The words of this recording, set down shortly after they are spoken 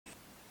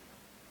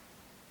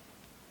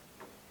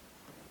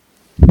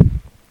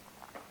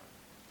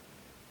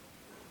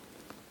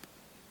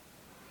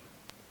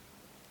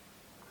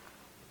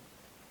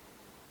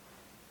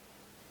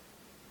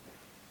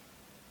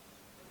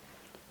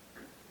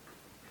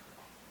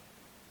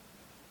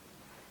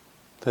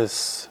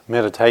This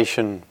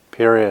meditation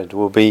period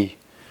will be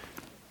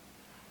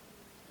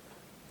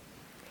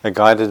a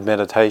guided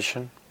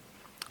meditation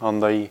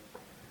on the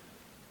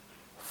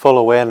full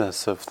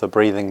awareness of the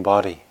breathing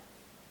body.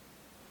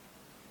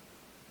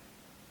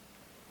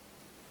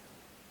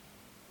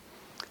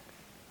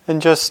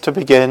 And just to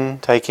begin,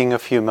 taking a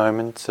few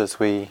moments as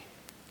we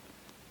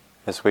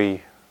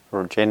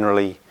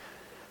generally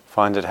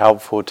find it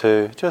helpful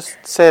to just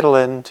settle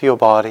into your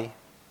body,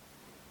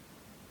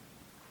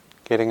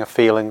 getting a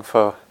feeling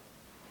for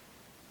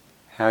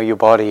how your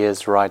body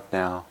is right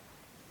now.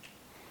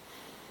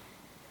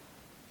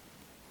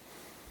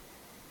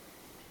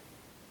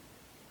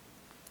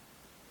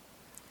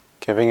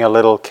 Giving a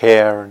little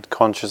care and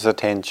conscious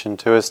attention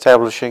to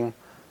establishing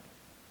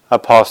a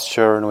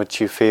posture in which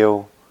you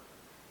feel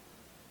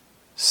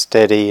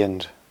steady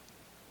and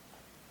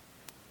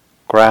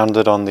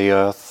grounded on the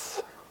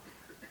earth,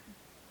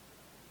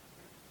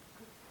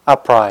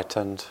 upright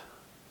and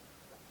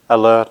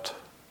alert,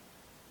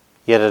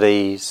 yet at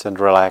ease and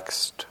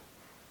relaxed.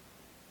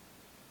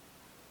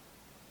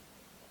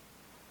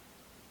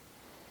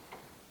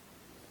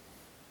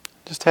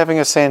 Just having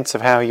a sense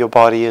of how your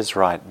body is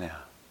right now.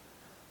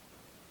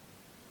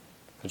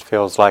 It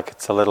feels like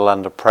it's a little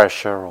under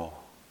pressure, or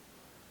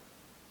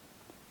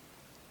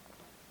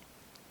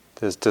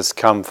there's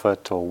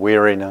discomfort or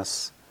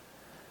weariness.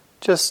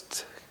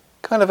 Just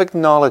kind of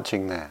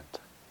acknowledging that.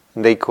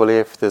 And equally,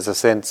 if there's a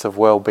sense of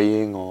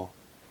well-being or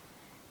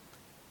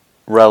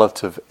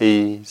relative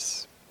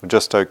ease or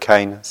just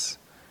okayness,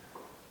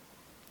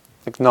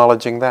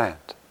 acknowledging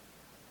that.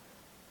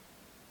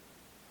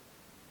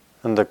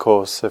 And of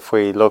course, if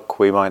we look,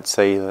 we might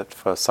see that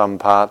for some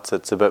parts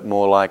it's a bit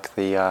more like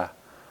the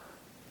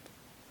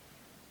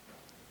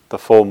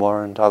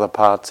former, and other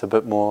parts a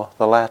bit more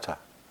the latter.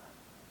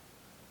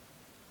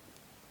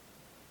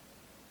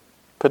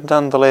 But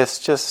nonetheless,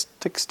 just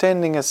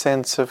extending a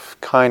sense of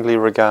kindly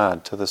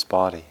regard to this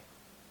body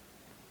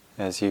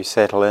as you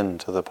settle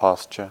into the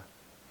posture,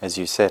 as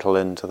you settle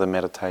into the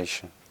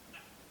meditation.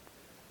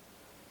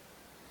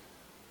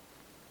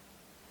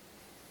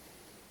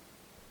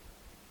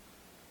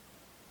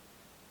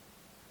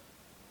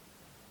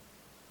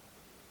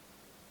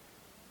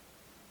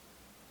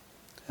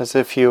 As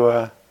if you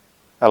are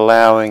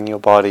allowing your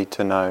body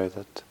to know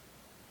that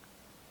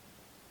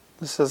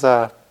this is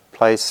a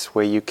place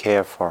where you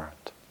care for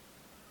it.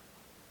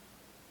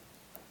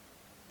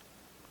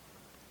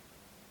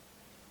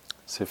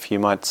 As if you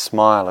might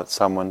smile at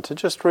someone to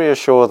just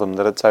reassure them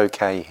that it's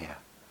okay here,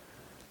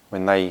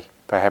 when they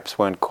perhaps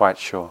weren't quite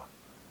sure.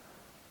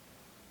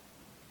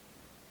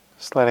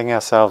 Just letting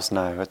ourselves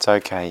know it's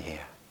okay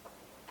here.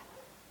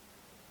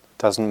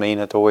 Doesn't mean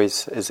it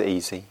always is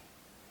easy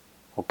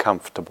or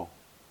comfortable.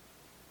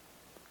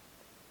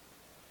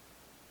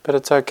 But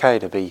it's okay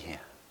to be here.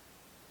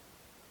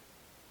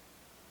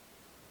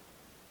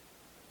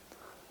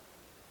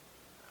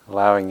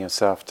 Allowing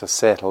yourself to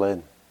settle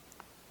in.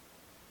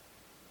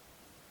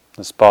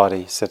 This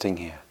body sitting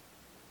here,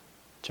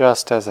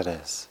 just as it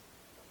is.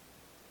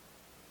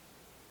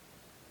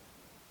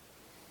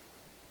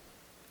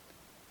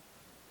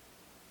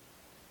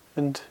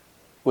 And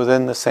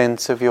within the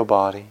sense of your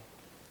body,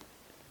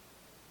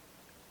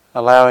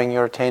 allowing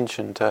your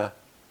attention to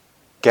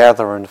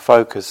gather and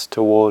focus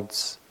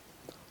towards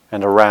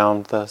and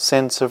around the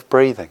sense of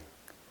breathing.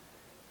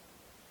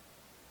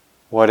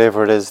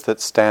 Whatever it is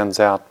that stands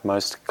out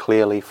most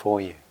clearly for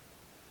you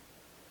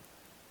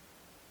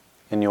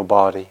in your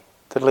body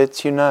that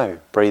lets you know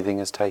breathing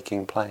is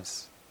taking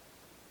place.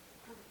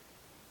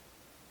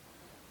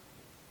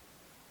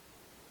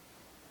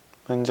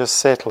 And just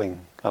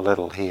settling a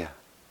little here,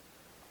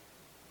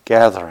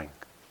 gathering,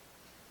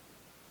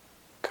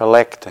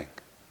 collecting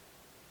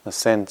a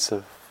sense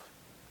of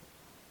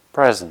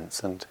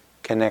presence and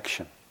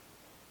connection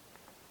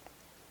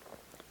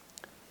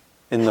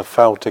in the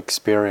felt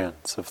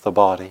experience of the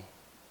body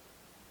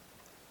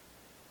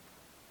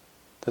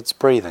that's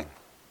breathing,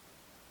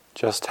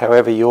 just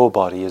however your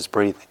body is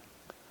breathing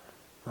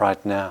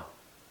right now.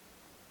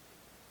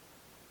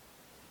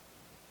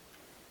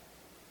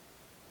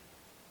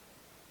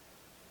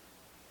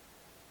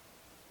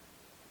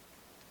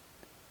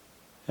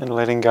 And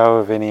letting go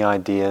of any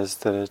ideas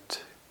that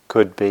it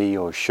could be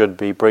or should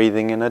be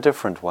breathing in a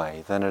different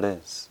way than it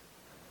is.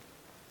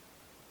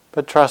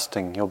 But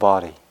trusting your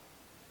body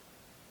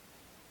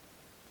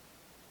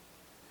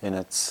in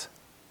its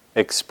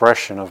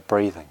expression of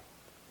breathing.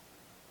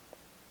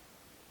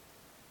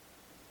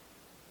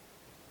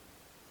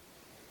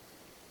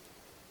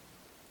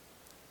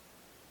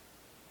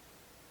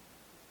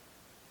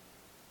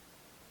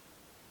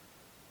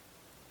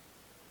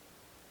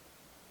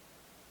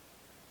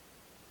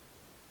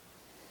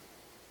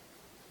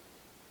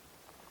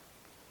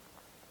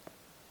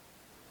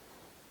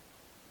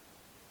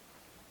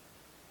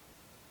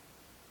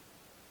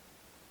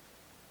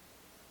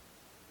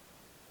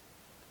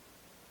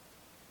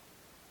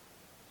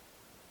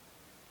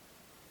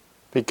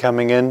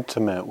 Becoming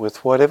intimate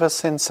with whatever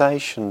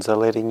sensations are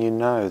letting you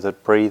know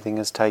that breathing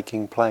is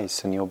taking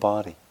place in your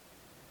body.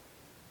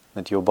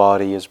 that your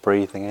body is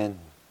breathing in,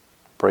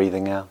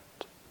 breathing out.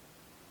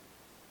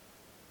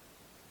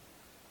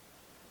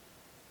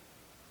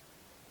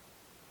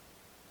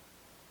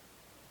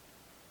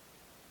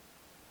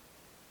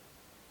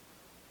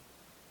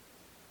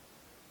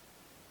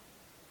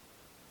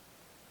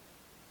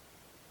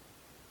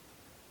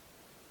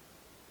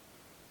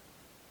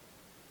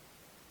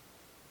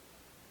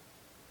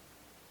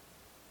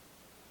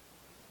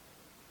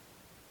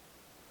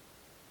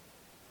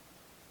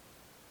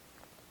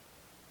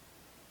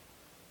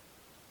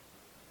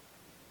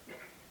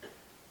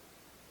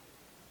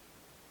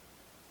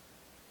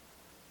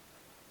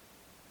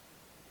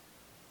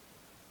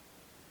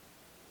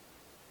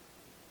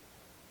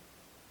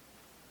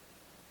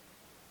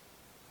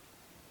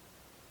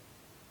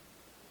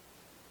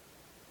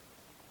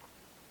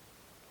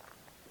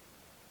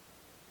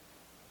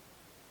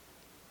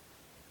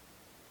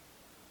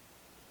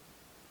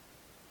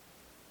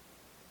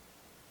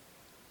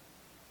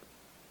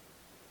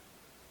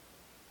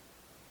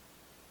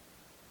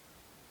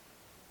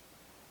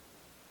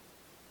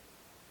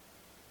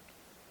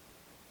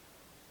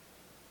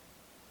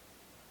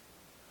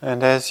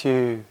 And as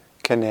you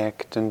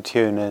connect and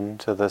tune in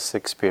to this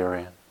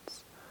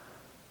experience,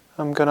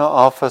 I'm going to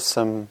offer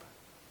some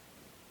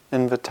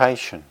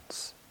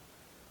invitations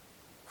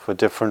for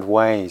different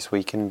ways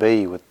we can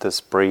be with this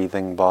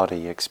breathing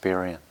body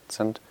experience.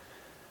 And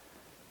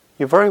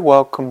you're very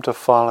welcome to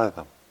follow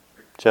them,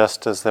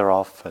 just as they're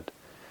offered.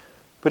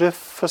 But if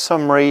for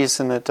some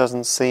reason it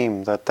doesn't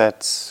seem that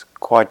that's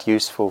quite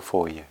useful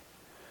for you,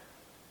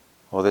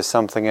 or there's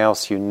something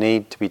else you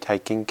need to be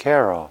taking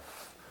care of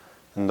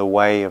in the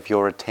way of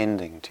your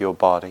attending to your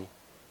body,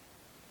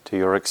 to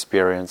your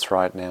experience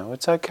right now,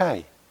 it's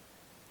okay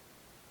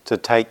to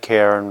take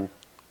care in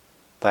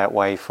that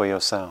way for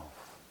yourself.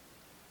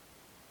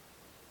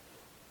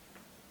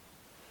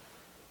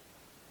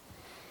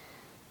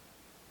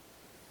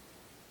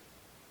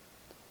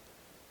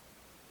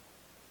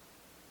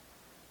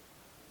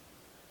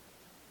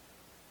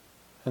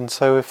 And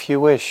so if you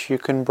wish, you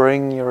can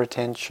bring your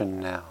attention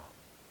now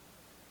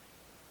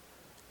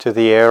to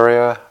the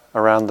area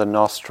around the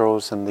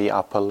nostrils and the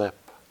upper lip,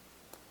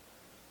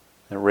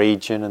 the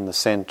region in the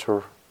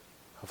center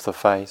of the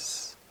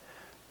face,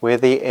 where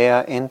the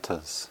air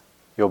enters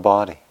your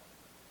body.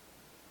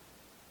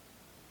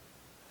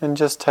 And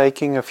just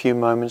taking a few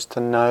moments to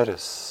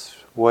notice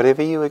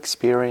whatever you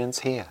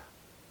experience here.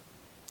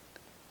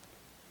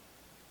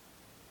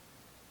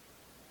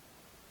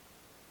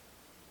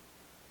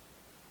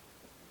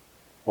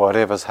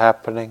 Whatever's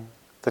happening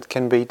that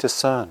can be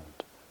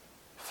discerned,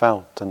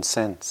 felt and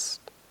sensed.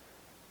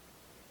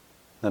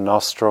 The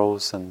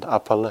nostrils and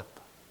upper lip.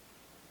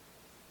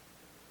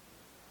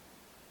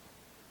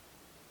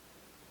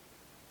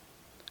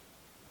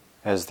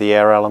 As the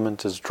air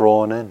element is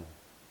drawn in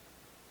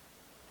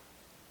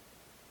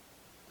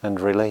and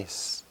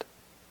released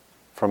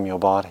from your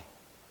body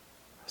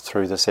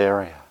through this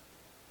area.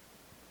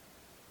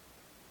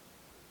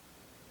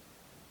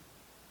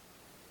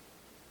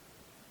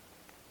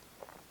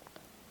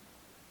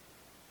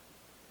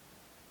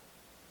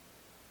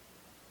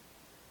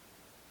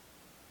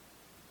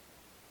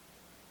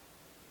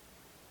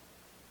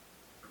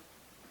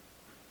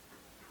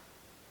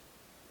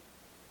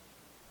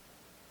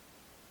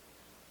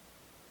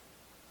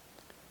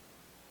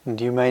 And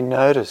you may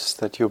notice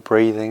that you're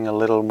breathing a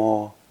little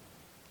more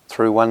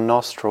through one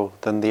nostril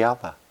than the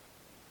other.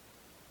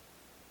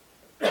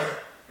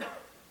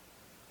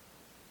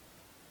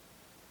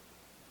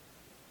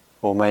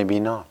 Or maybe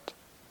not.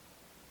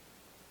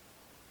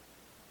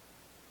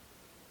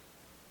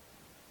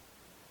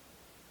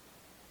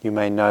 You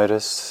may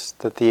notice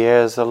that the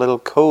air is a little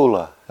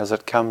cooler as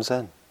it comes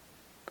in,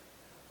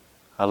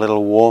 a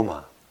little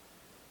warmer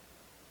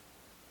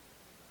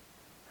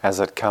as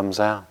it comes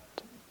out.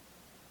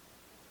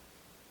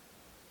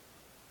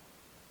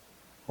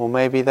 Or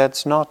maybe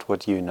that's not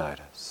what you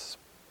notice.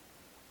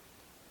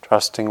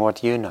 Trusting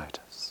what you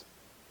notice.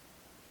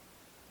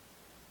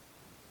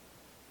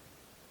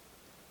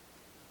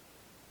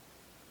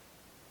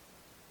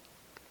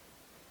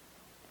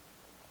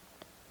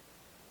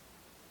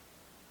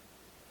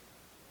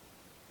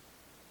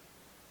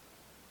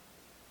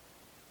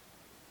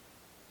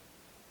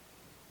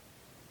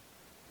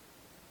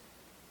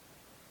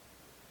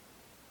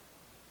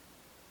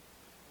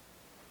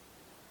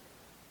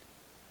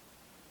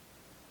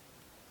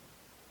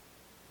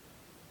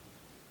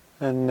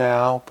 And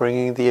now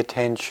bringing the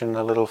attention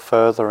a little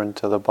further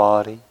into the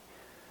body,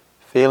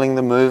 feeling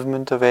the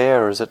movement of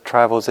air as it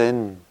travels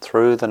in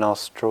through the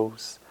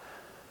nostrils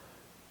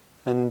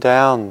and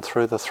down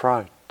through the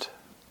throat.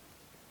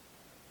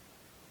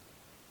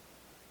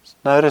 Just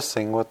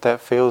noticing what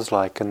that feels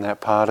like in that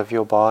part of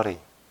your body.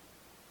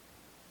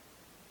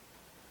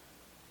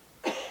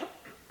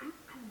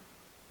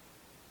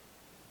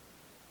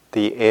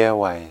 The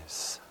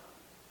airways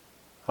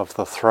of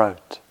the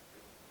throat.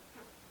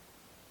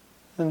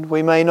 And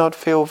we may not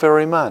feel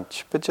very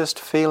much, but just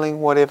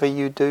feeling whatever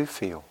you do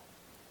feel.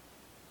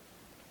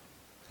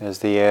 As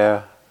the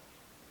air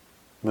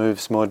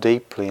moves more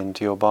deeply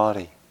into your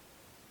body,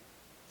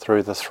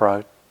 through the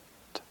throat,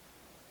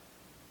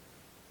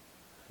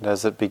 and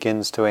as it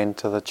begins to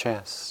enter the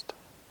chest.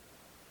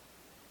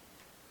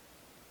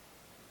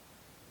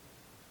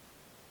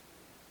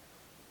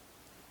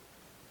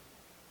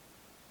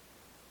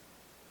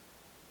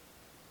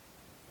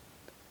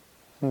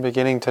 And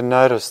beginning to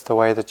notice the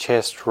way the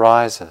chest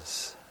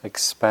rises,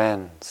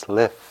 expands,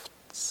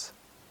 lifts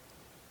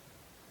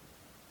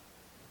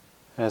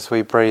as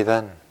we breathe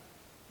in.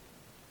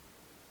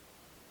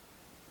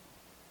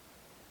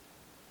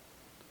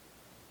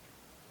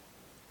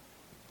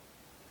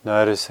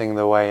 Noticing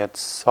the way it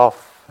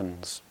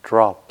softens,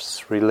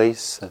 drops,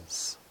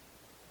 releases,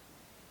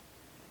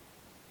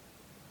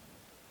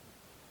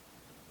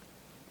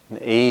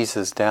 and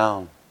eases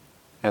down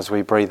as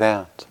we breathe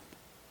out.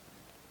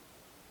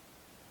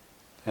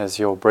 As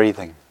you're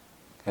breathing,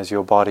 as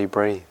your body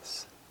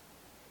breathes.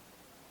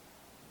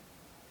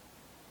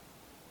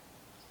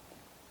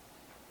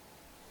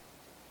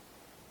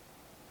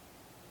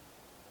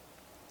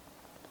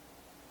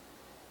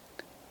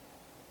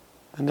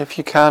 And if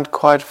you can't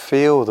quite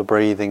feel the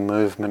breathing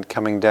movement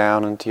coming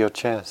down into your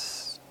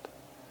chest,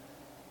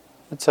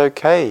 it's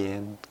okay,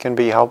 and it can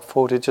be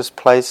helpful to just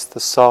place the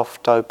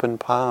soft open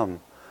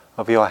palm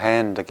of your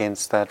hand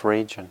against that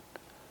region.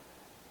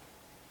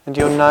 And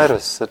you'll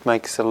notice it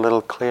makes it a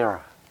little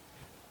clearer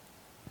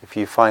if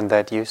you find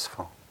that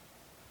useful.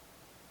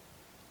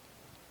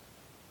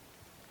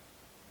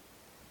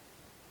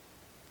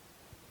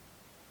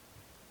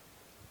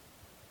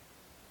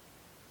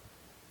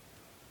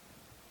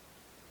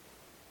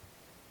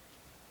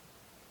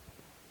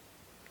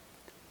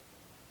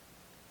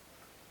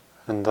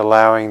 And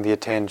allowing the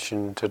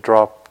attention to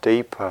drop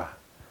deeper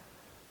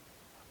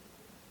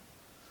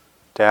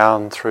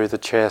down through the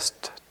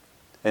chest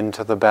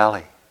into the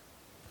belly.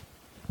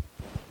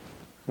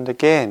 And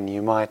again,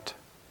 you might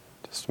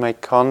just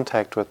make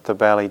contact with the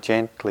belly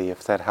gently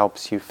if that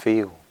helps you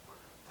feel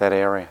that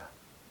area.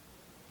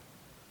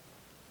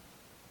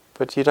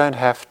 But you don't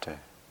have to.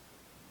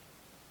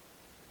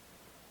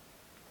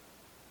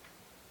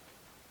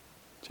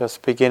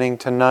 Just beginning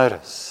to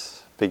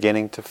notice,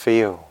 beginning to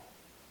feel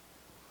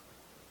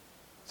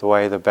the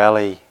way the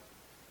belly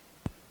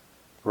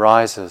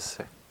rises,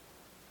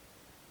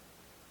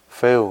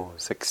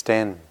 fills,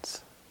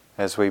 extends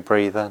as we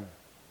breathe in.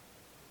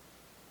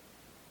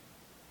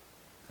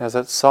 As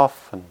it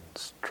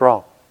softens,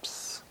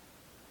 drops,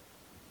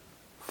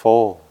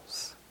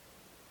 falls,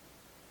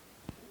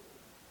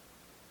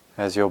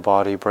 as your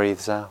body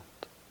breathes out.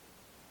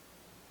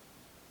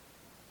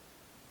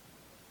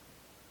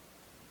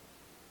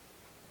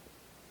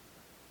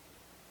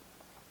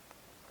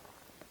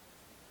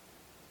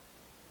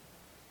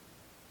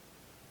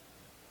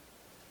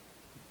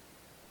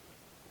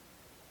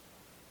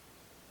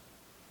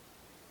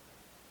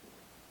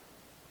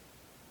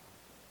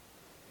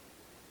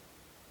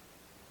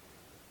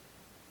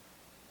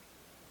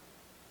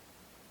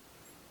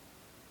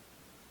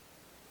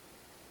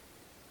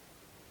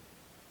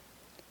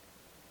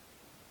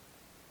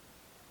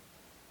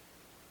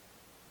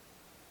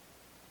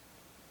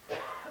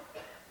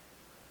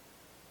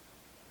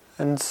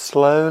 And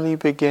slowly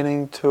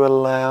beginning to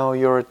allow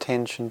your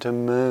attention to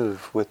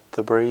move with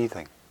the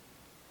breathing.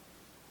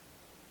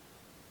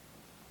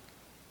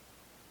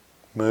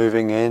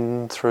 Moving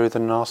in through the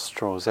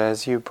nostrils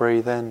as you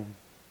breathe in,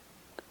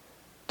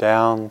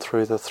 down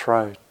through the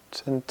throat,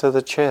 into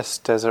the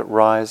chest as it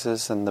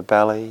rises, and the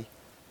belly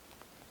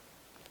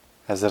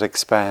as it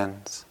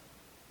expands.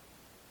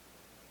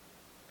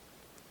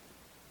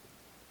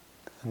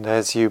 And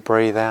as you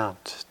breathe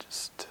out,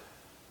 just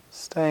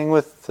staying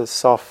with the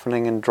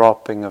softening and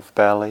dropping of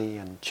belly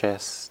and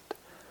chest,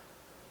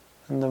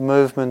 and the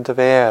movement of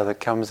air that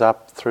comes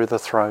up through the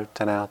throat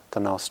and out the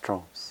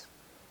nostrils.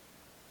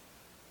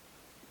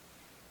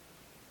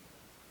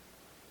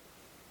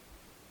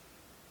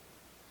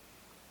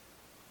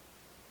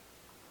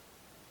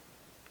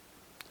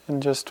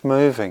 And just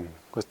moving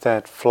with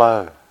that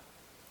flow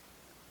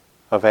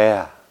of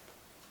air,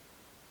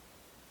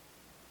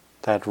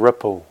 that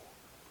ripple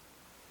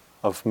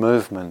of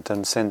movement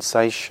and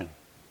sensation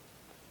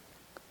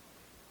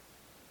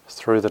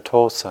through the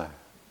torso.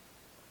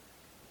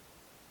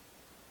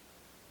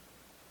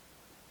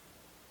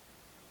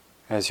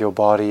 As your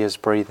body is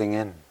breathing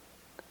in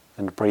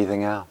and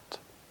breathing out.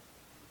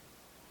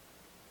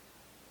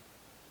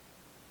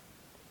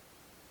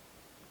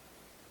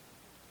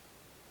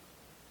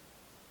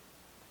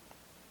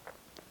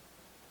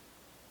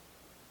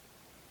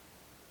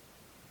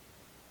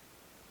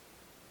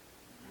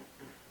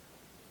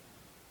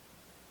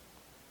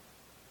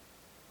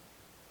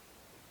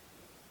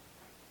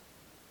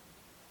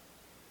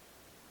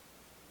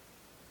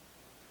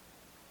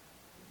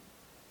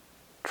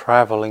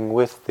 Traveling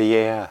with the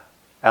air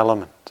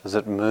element as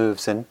it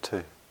moves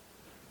into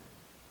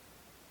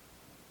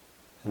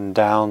and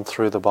down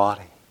through the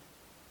body.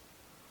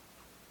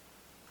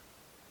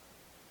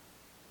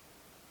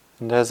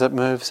 And as it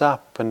moves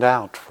up and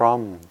out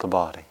from the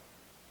body.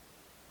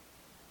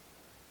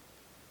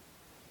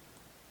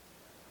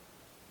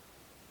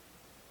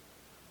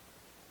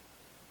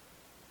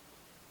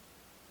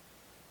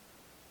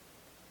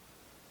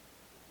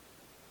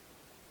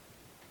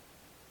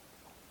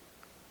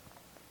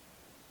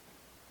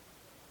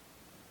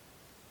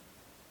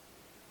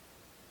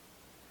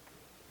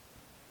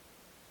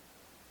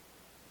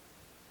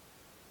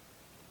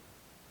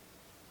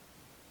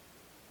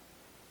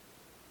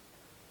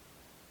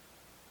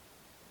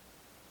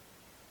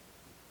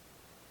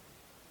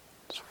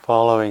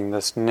 following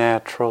this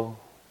natural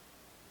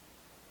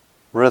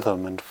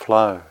rhythm and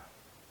flow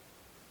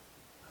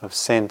of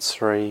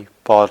sensory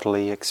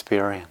bodily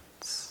experience.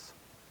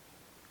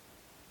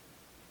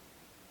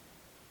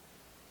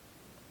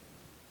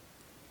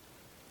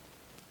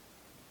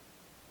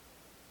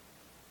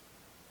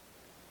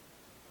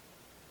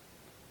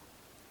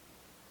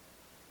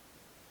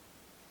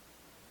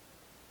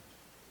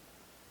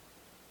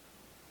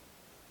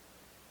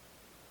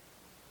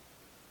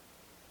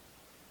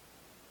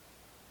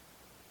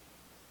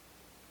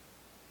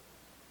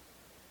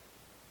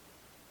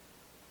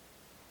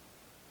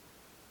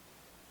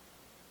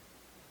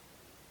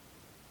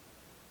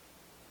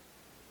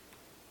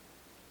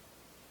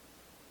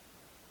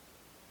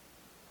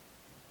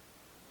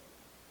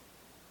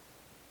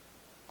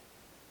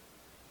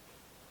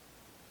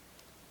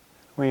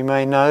 We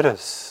may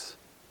notice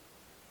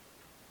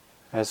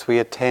as we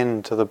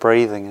attend to the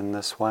breathing in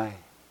this way,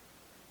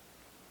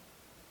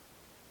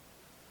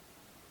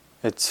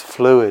 its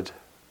fluid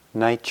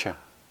nature.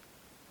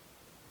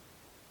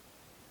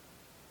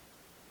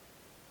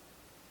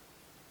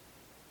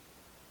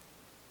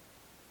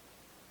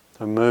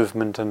 The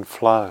movement and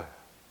flow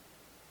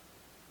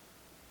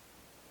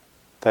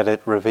that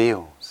it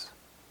reveals.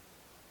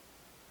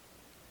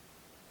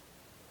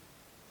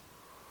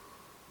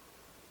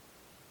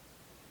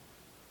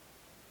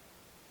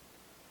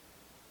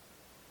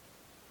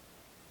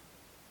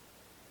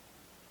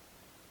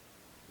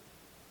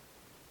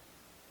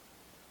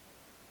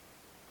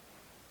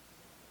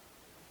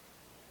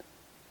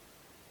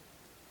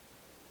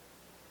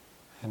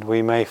 And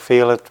we may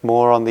feel it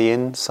more on the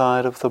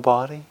inside of the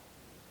body,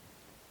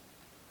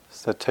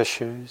 as the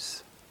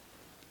tissues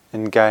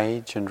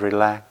engage and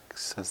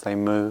relax as they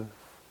move.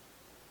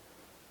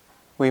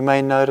 We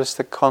may notice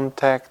the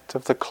contact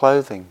of the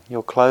clothing,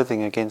 your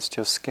clothing against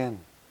your skin,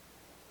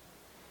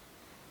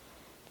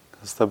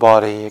 as the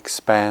body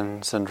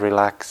expands and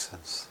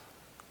relaxes.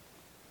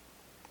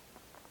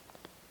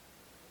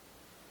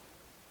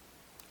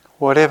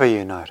 Whatever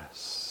you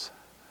notice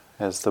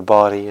as the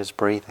body is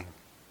breathing.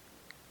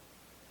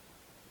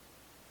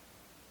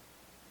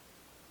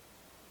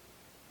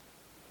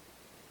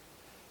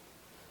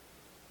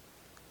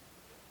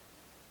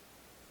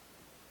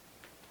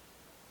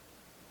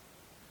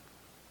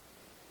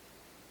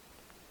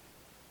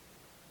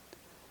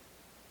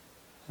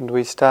 And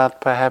we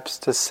start perhaps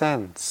to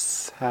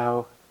sense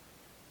how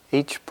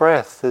each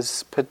breath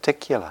is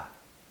particular.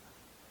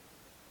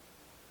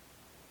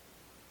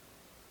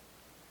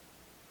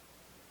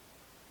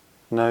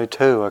 No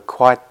two are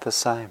quite the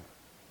same.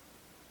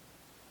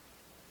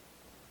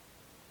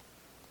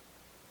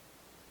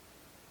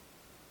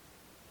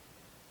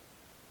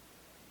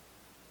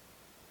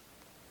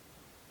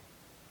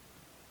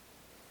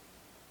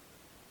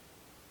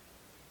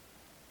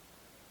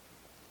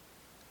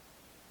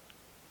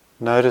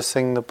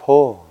 Noticing the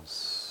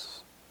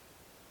pause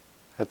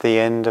at the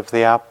end of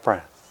the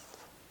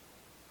out-breath.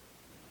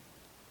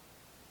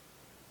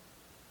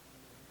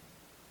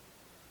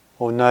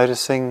 Or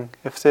noticing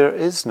if there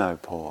is no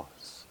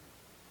pause.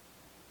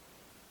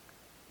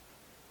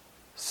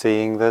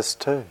 Seeing this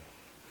too.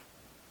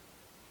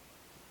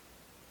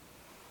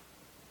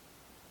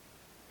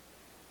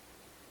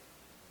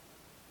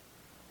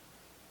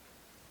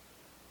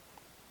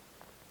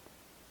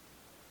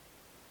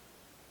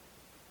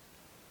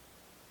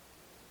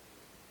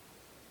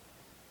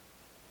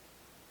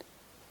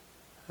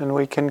 And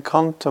we can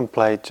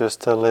contemplate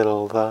just a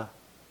little the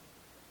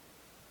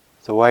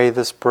way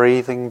this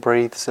breathing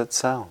breathes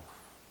itself.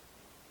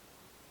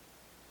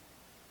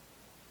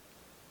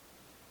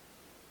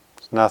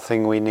 There's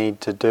nothing we need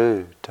to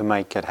do to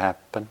make it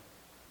happen.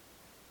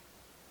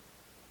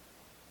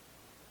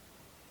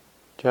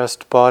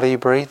 Just body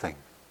breathing.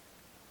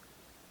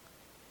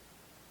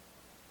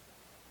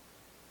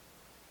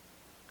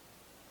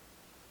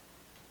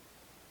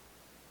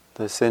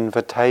 This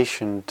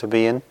invitation to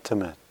be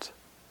intimate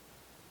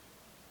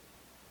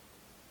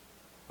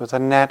with a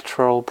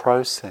natural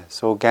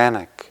process,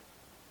 organic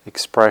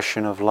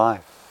expression of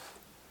life,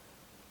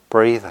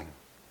 breathing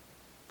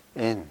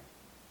in,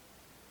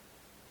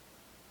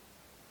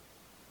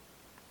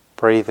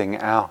 breathing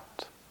out.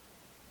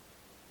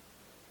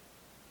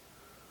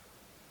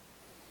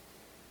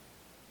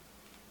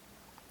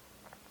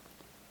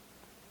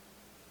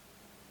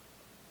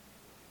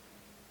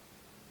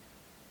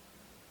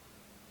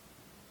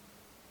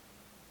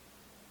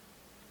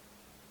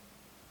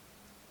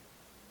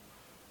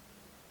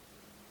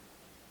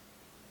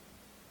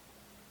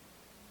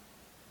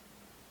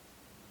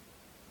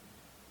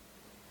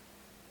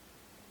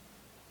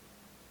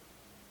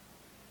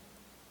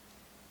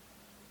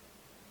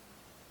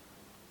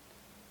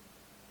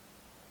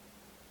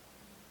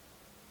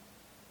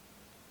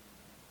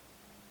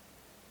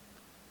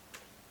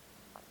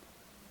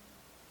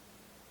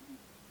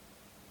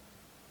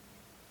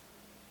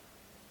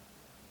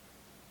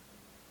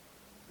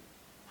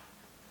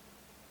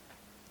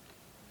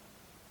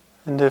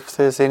 And if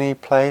there's any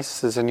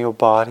places in your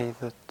body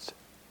that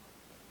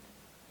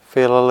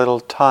feel a little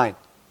tight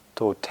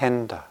or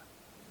tender,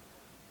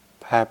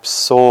 perhaps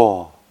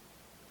sore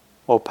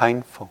or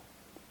painful.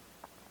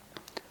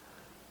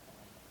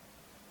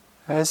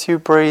 As you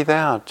breathe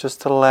out,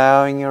 just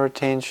allowing your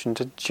attention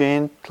to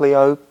gently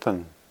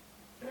open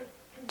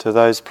to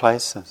those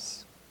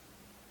places,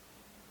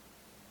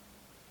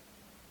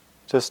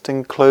 just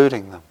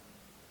including them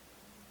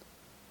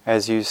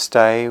as you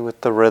stay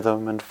with the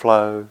rhythm and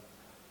flow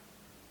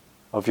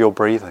of your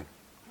breathing.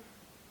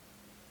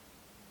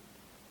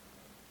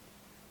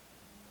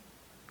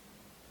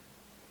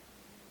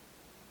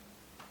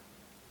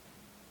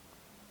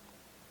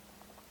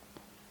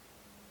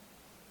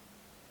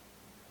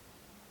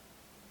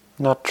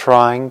 Not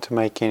trying to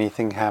make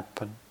anything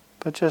happen,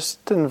 but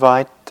just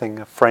inviting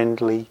a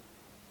friendly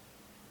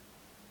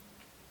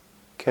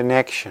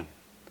connection,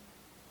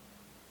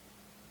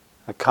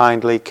 a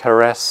kindly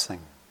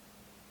caressing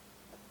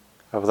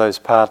of those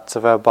parts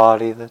of our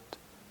body that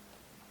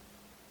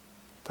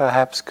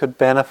perhaps could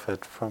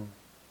benefit from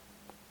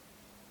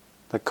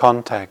the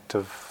contact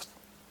of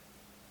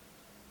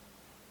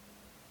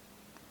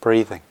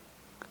breathing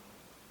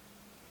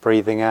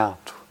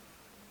out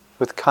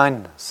with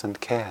kindness and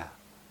care.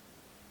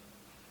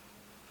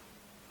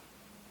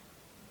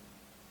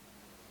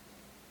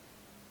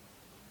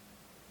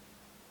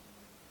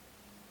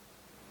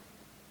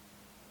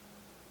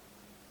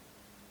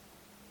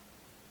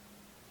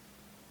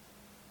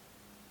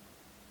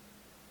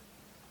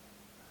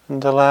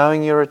 And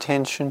allowing your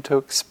attention to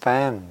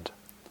expand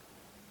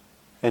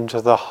into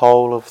the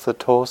whole of the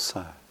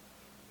torso.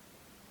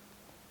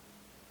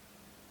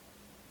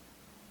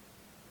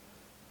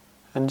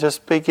 And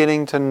just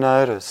beginning to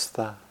notice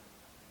the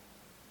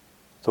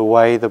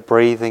way the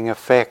breathing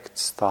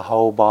affects the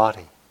whole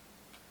body.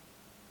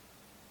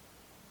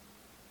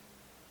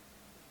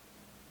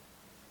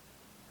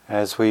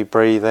 As we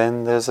breathe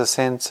in, there's a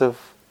sense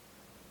of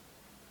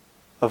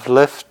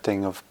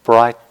lifting, of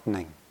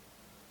brightening,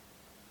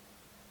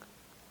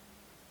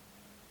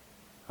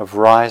 of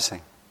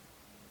rising,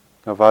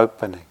 of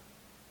opening,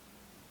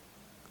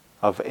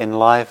 of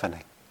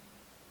enlivening.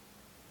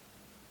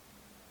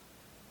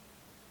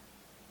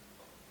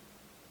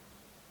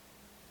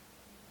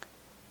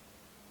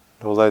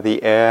 Although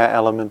the air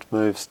element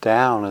moves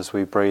down as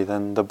we breathe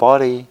in, the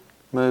body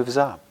moves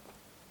up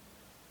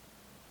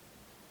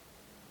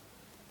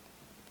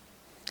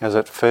as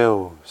it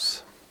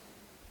fills.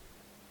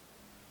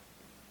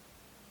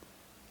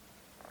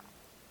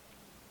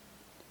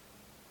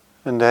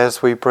 And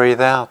as we breathe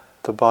out,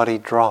 the body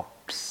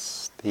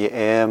drops, the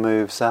air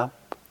moves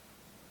up,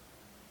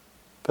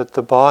 but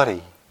the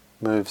body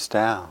moves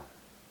down,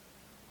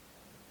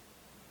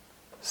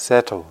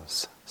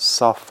 settles,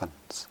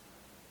 softens,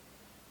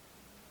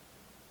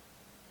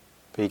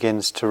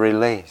 begins to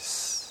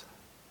release.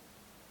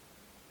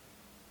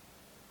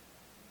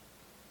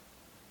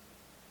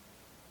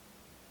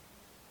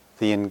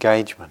 The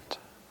engagement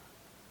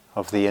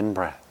of the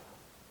in-breath.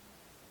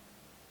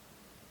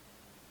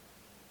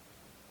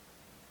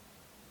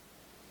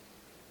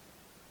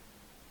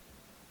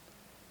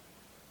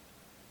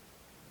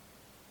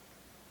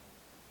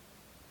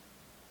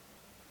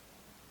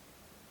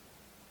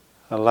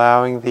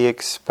 Allowing the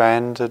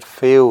expanded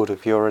field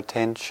of your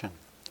attention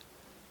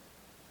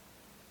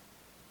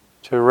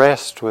to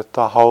rest with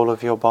the whole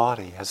of your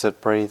body as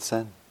it breathes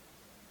in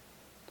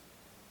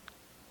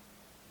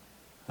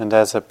and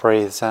as it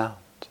breathes out.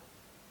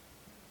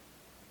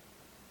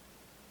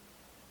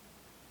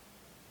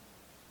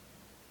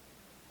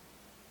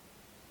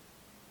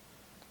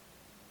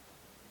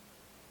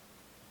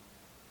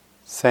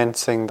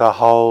 Sensing the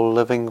whole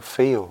living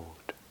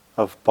field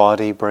of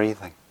body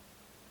breathing.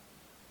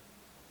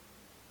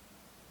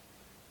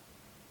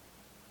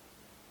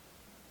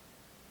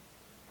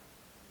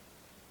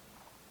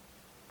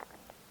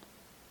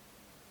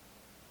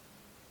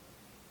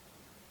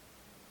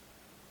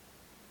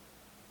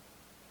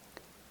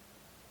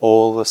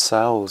 All the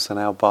cells in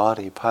our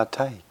body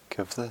partake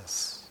of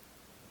this.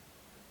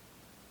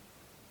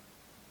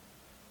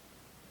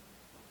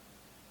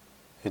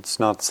 It's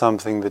not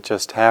something that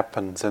just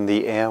happens in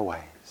the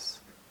airways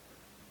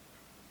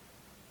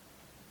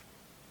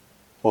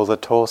or the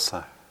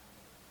torso.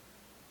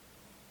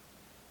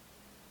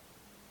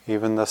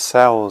 Even the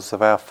cells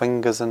of our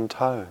fingers and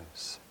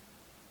toes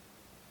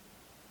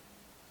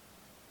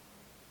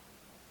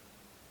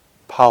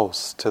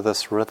pulse to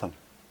this rhythm.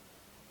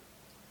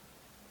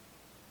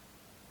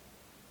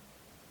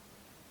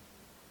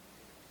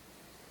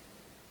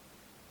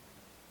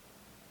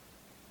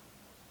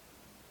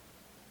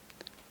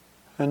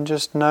 And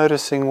just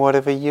noticing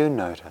whatever you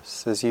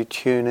notice as you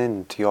tune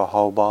in to your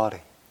whole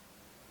body.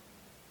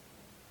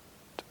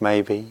 It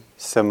may be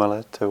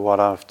similar to what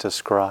I've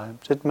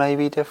described, it may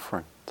be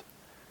different.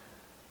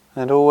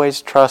 And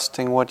always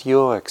trusting what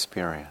you're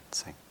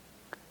experiencing.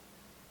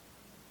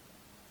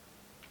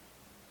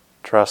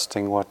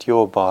 Trusting what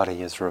your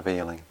body is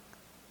revealing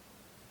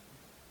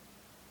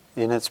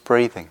in its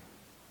breathing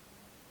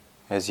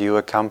as you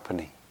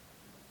accompany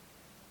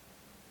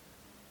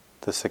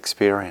this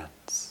experience.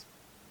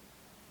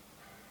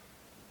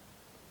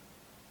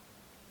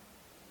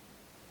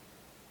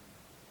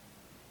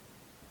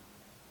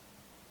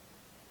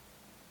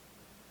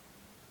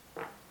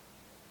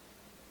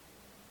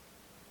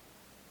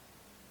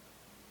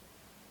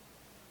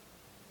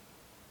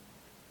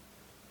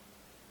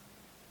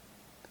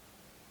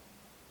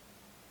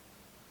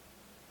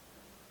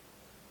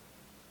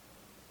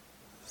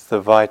 the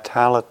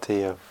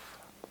vitality of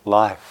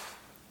life,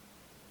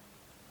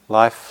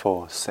 life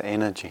force,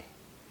 energy,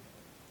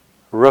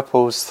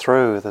 ripples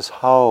through this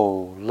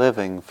whole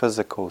living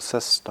physical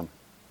system,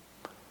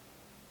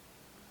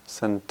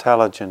 this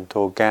intelligent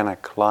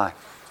organic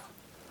life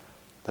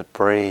that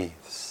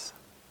breathes.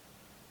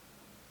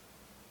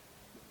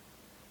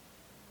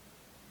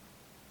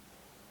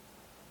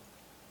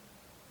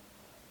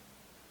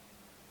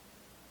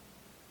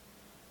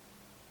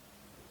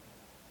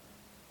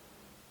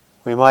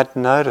 We might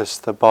notice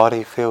the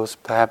body feels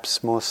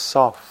perhaps more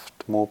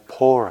soft, more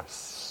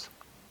porous,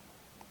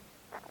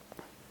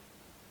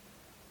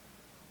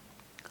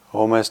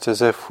 almost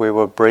as if we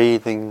were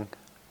breathing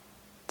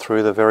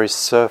through the very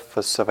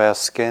surface of our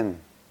skin,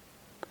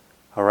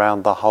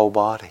 around the whole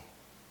body.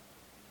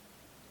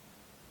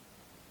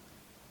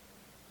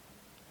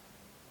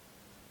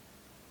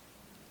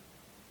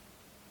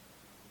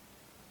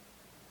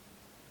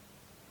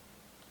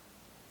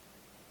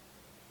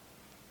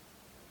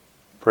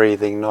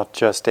 Breathing not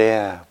just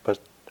air, but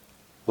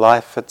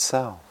life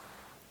itself.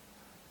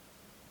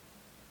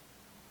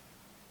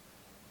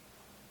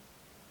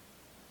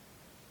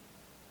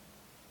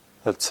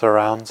 That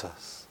surrounds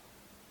us.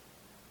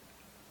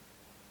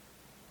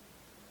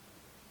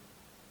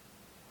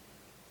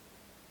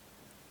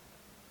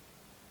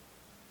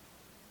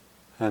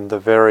 And the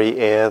very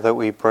air that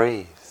we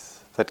breathe,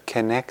 that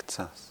connects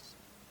us,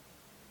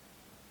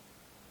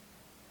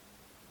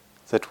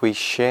 that we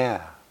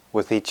share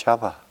with each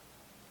other,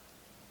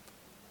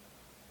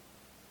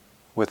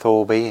 with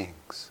all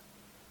beings,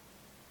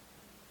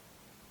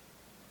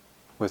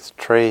 with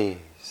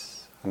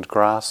trees and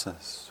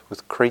grasses,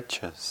 with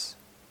creatures,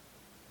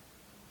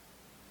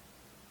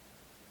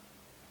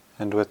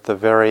 and with the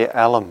very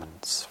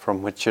elements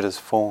from which it is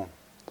formed.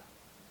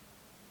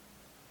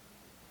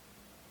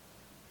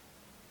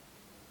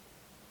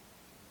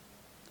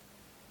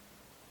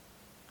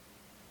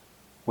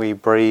 We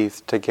breathe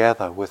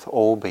together with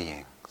all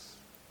beings,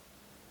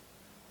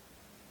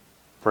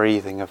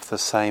 breathing of the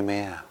same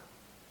air.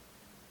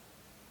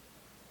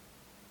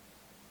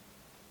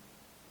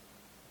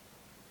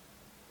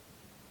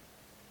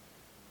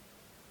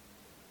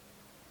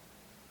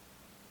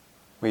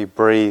 We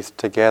breathe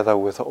together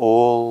with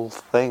all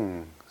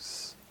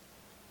things,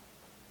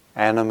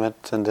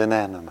 animate and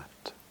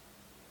inanimate,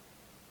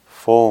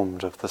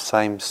 formed of the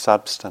same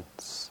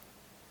substance,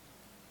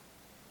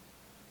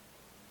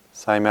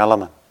 same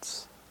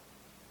elements.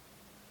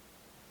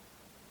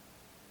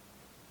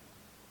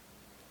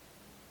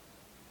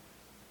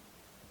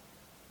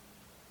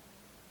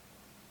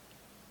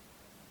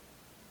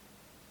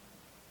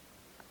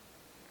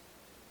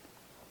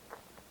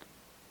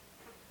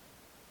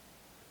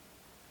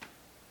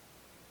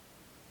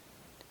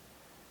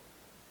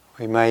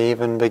 We may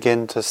even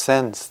begin to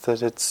sense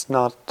that it's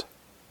not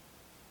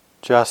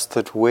just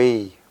that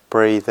we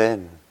breathe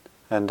in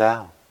and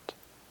out.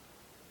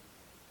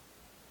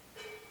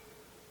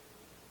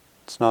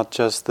 It's not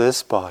just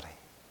this body,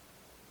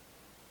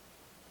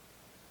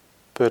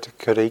 but it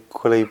could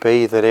equally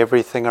be that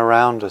everything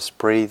around us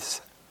breathes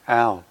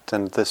out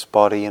and this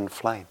body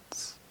inflates.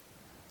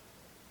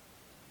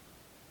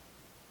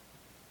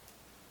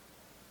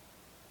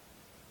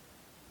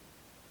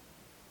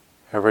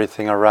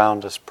 Everything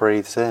around us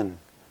breathes in,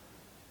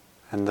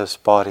 and this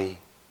body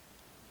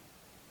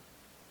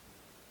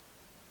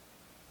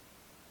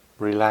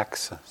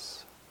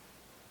relaxes.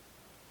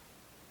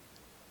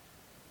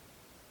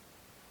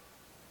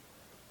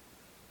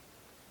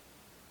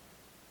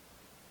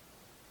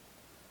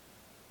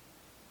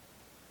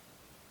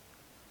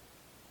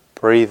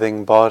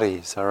 Breathing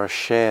bodies are a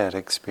shared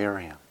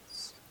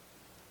experience,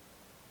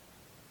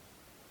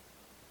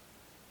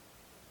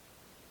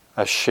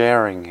 a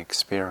sharing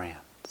experience.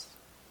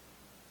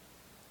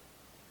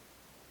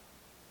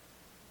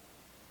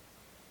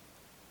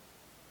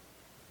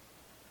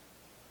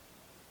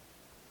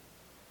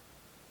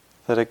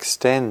 That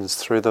extends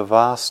through the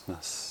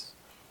vastness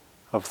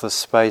of the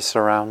space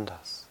around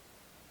us.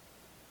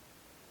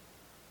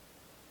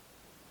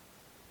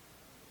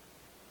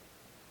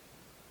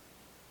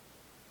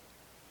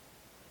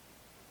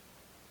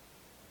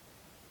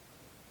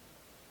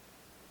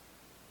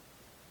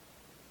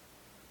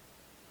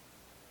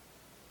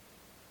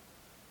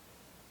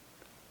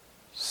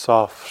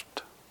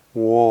 Soft,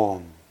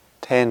 warm,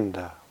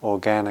 tender,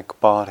 organic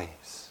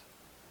bodies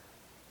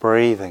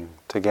breathing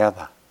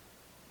together.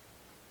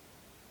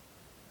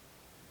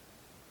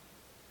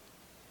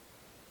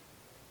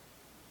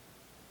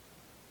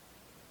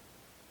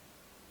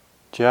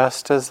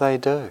 Just as they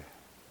do.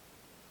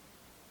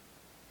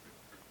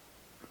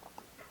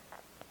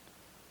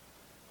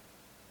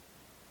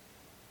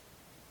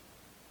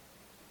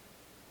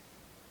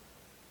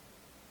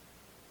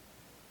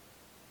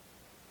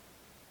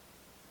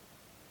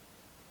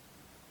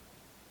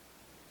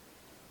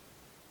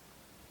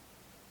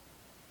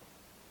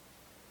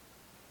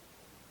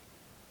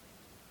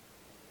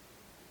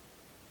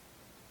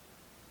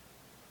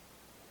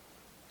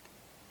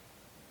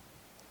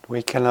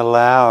 We can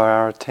allow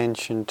our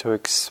attention to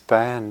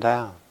expand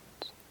out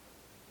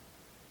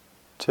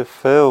to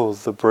fill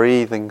the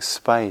breathing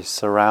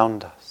space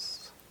around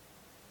us,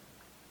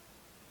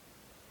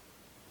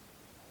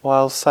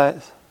 while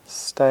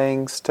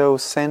staying still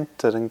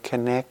centered and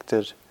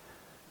connected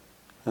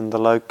in the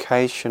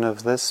location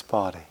of this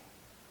body,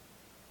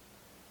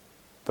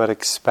 but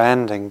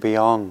expanding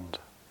beyond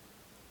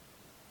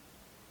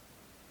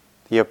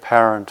the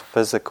apparent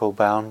physical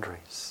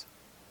boundaries,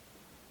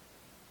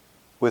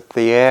 with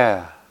the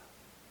air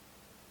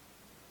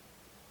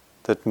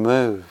that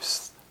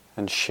moves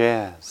and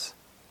shares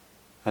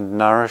and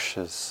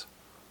nourishes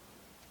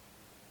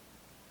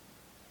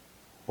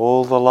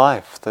all the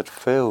life that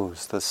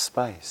fills this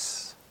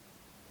space.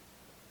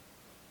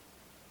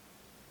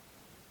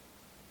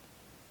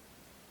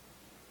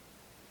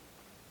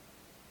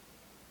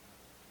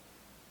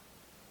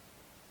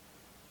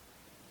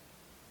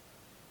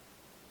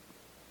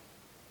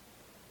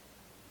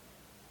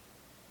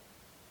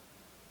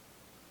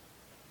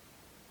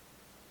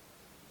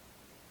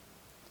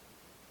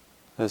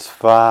 This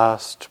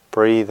vast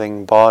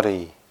breathing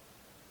body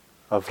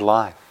of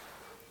life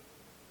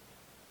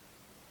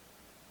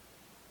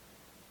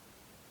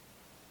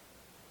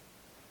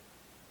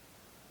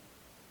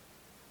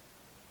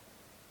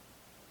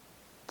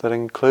that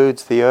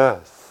includes the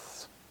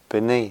earth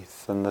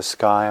beneath and the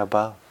sky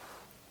above.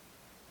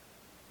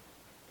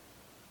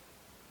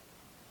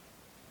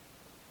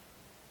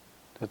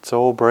 It's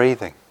all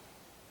breathing.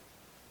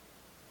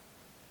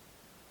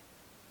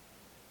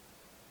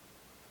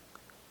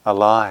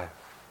 Alive,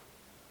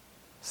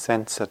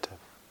 sensitive.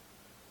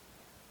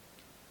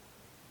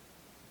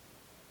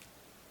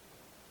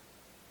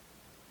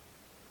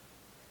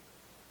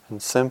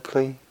 And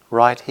simply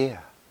right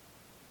here.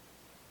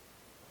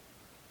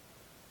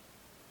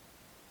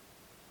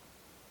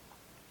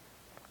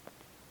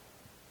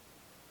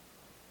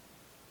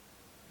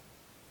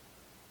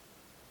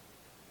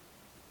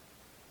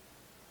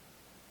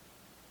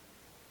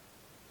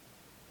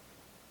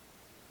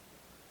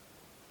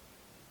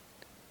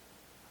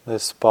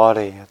 This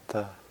body at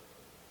the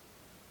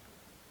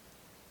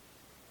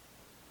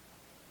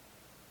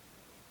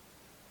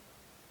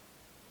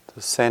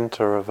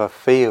center of a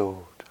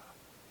field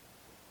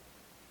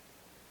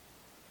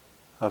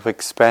of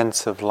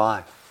expansive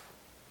life,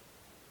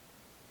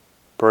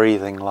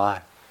 breathing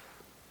life.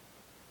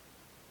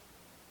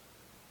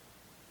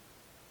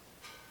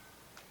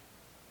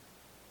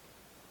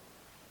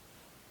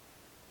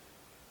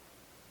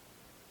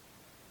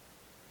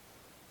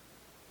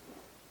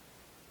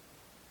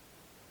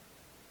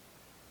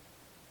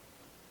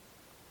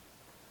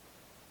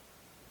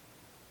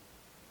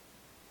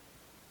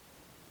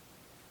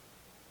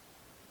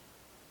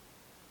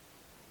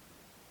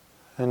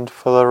 And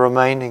for the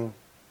remaining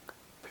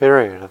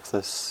period of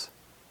this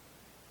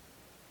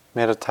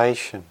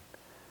meditation,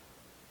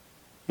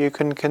 you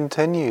can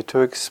continue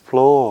to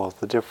explore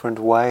the different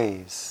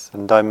ways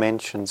and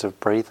dimensions of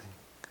breathing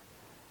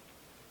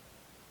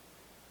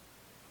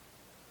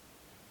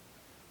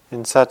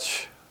in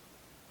such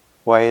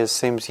way as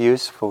seems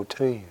useful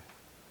to you.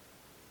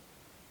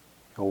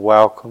 You're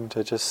welcome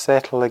to just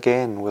settle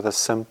again with a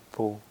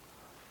simple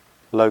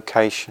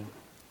location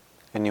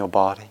in your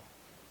body,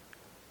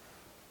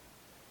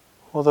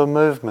 or the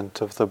movement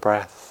of the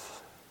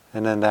breath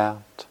in and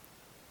out,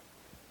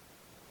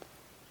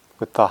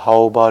 with the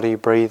whole body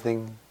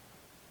breathing,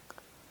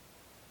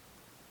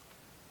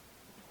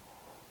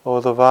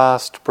 or the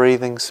vast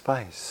breathing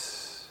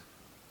space.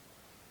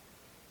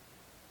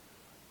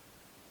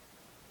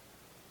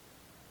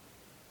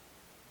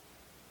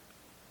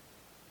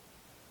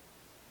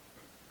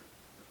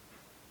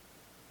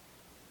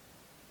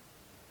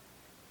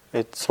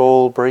 It's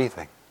all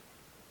breathing.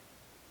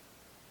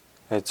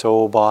 It's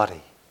all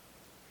body.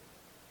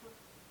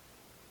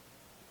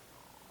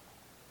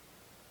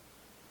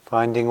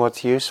 Finding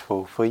what's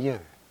useful for you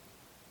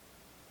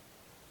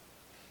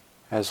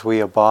as we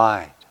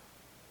abide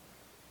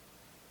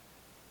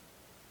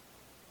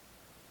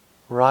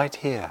right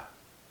here.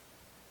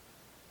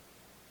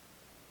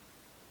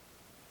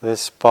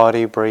 This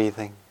body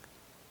breathing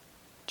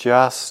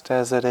just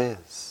as it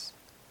is,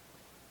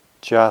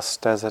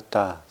 just as it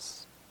does.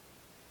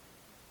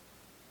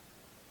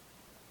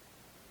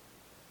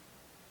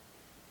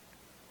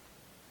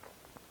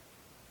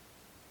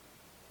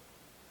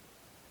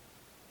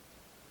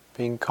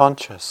 Being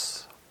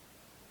conscious,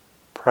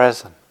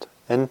 present,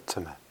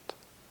 intimate,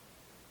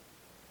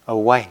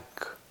 awake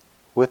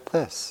with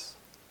this,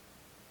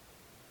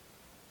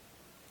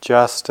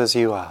 just as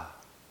you are.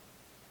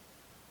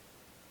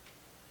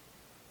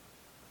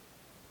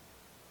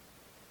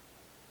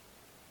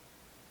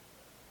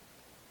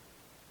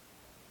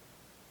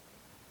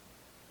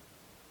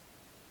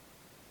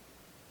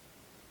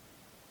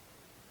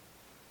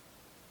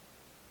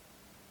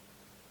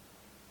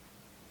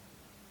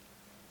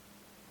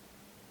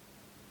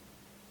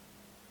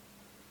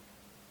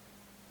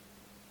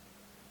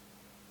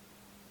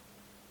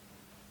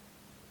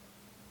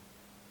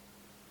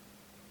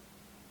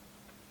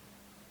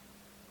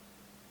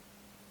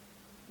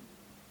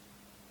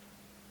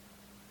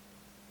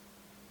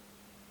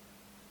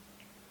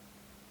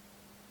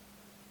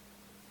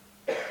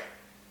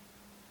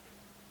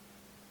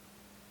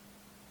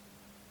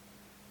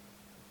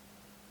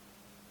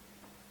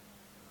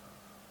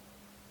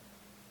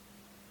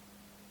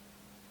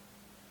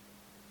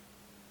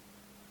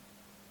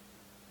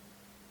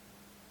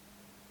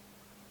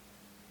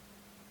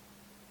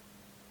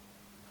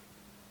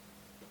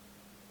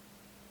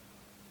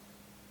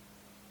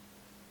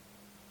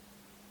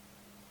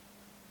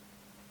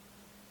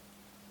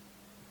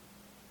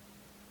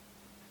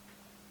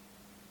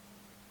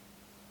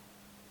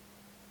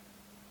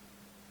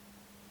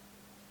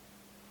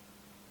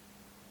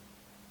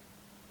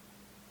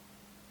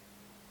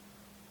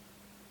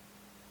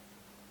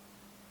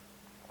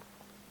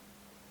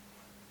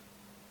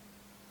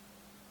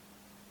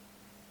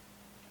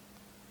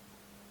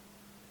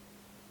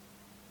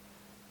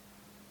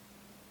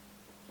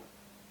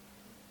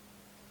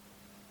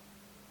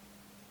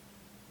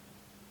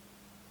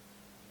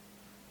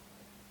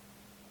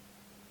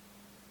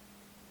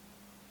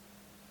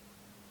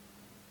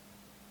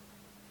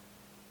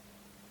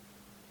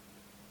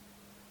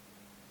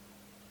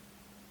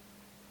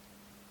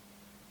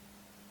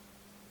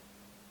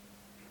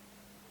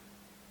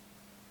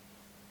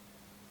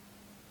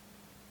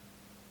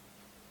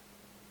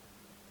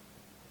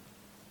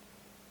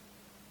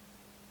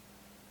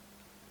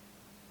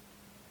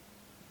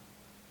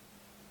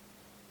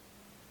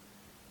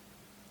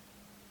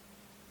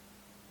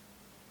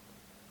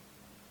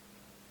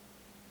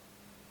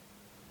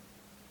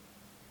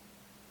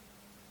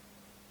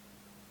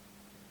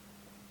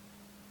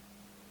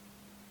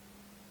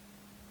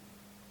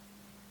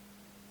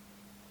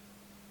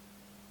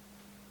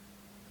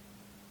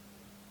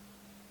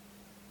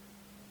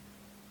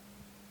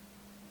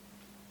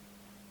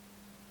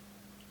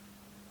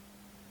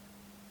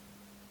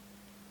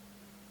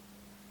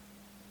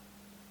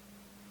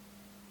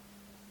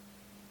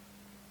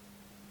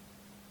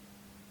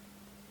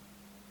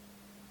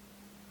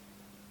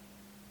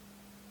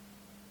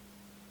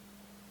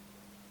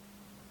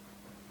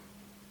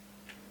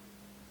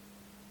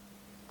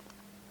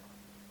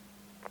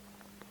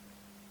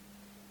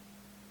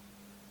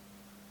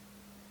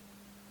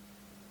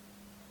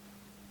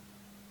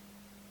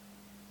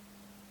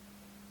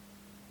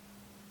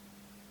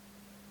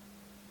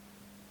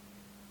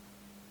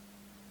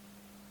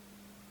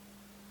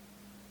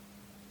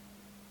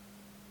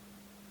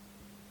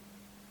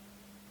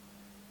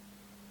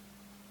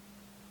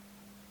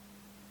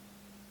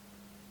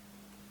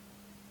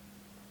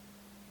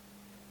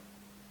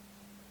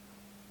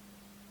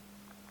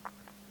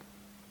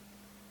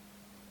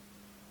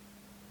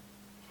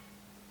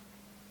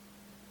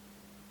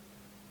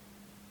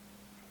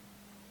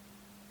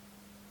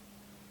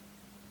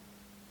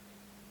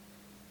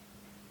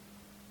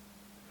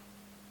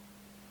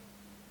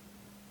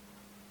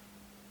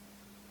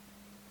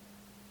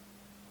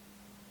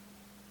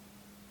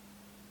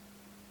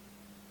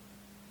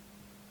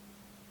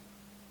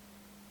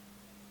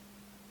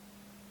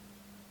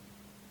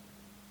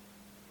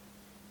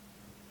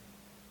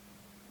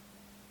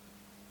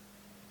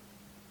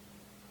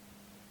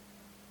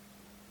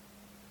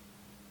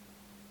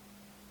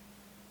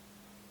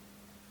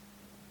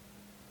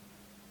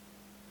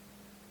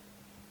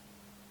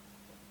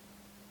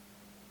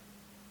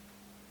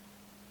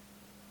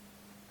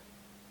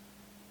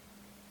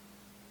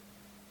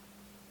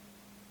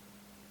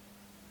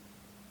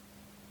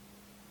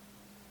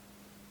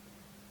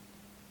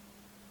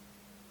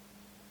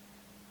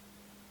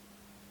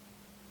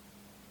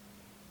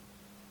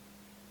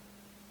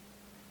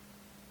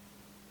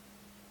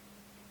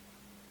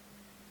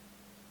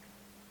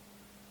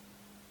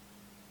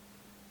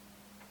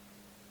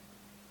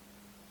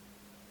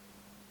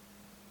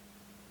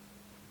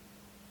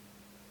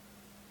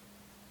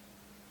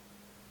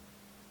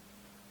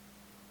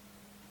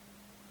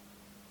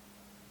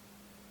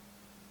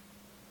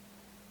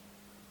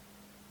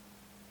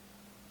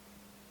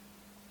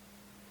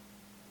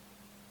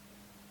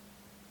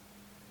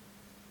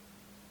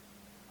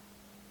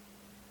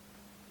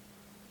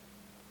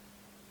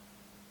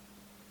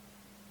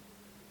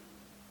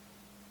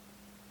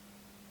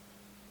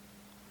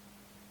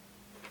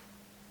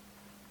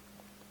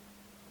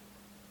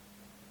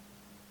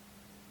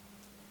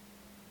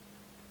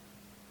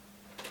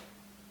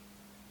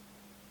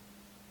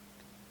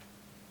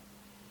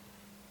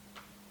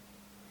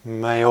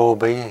 May all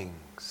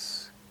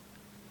beings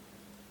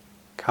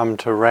come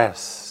to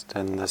rest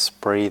in this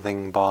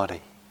breathing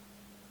body.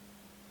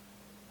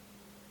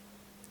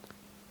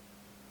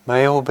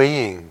 May all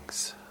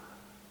beings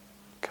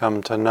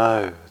come to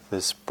know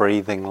this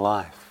breathing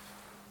life.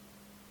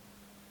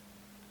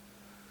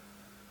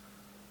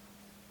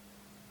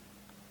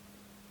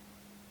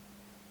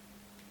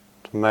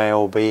 May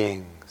all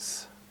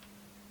beings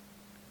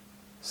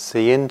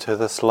see into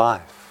this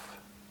life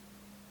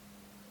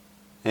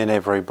in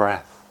every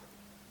breath.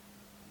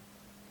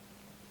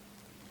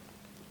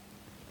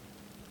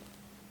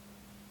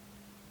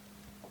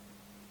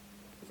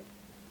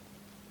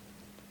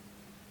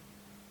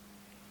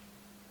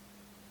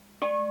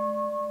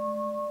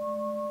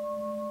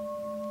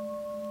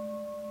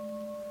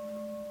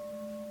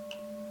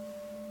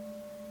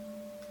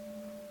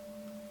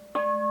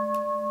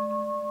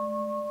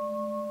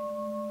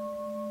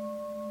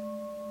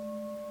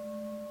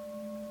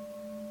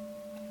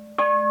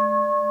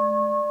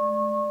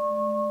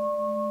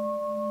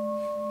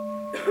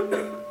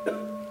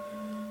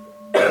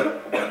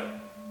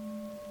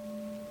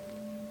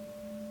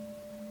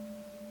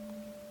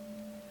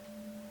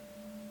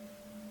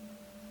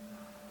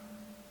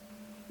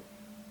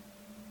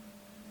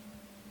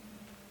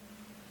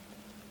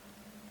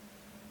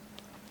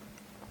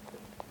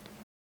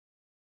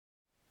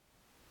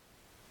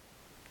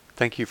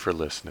 Thank you for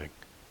listening.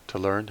 To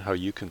learn how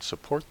you can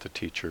support the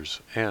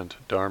teachers and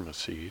Dharma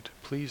Seed,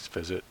 please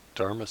visit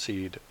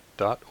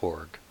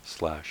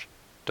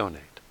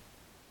dharmaseed.org/donate.